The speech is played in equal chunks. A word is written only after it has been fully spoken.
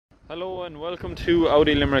Hello and welcome to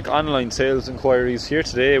Audi Limerick online sales inquiries. Here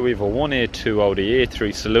today we have a 182 Audi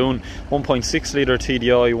A3 Saloon, 1.6 litre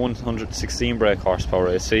TDI, 116 brake horsepower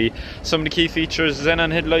AC. Some of the key features: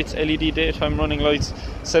 xenon headlights, LED daytime running lights,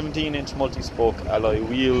 17-inch multi-spoke alloy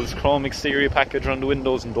wheels, chrome exterior package around the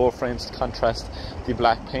windows and door frames to contrast the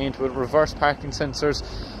black paint, with reverse parking sensors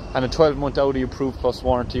and a 12-month Audi approved plus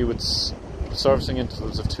warranty with servicing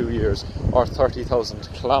intervals of 2 years or 30,000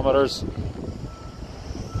 kilometres.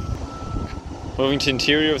 Moving to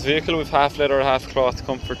interior of the vehicle, with half leather, half cloth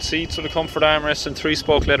comfort seats with a comfort armrest and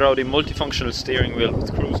 3-spoke leather Audi multifunctional steering wheel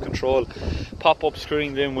with cruise control, pop-up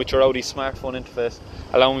screen then with your Audi smartphone interface,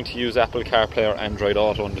 allowing to use Apple CarPlay or Android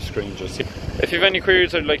Auto on the screen just here. If you have any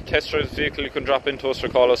queries or you'd like to test drive the vehicle, you can drop into us or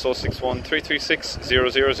call us 061 336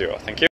 000. Thank you.